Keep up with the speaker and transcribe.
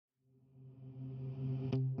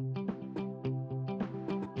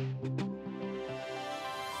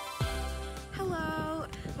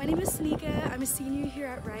My name is Sanika. I'm a senior here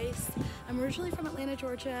at Rice. I'm originally from Atlanta,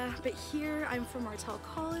 Georgia, but here I'm from Martell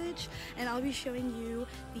College, and I'll be showing you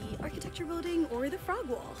the architecture building, or the frog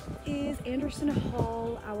wall. Is Anderson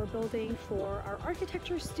Hall, our building for our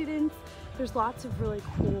architecture students. There's lots of really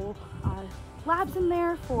cool labs in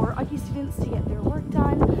there for Archie students to get their work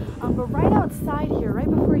done. But right outside here, right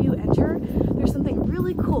before you enter, there's something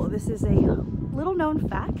really cool. This is a little known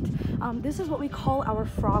fact. This is what we call our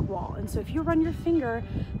frog wall. And so if you run your finger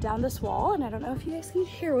down this wall, and I don't know if you guys can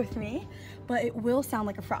hear with me, but it will sound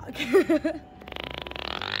like a frog.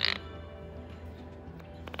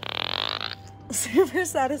 Super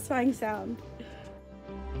satisfying sound.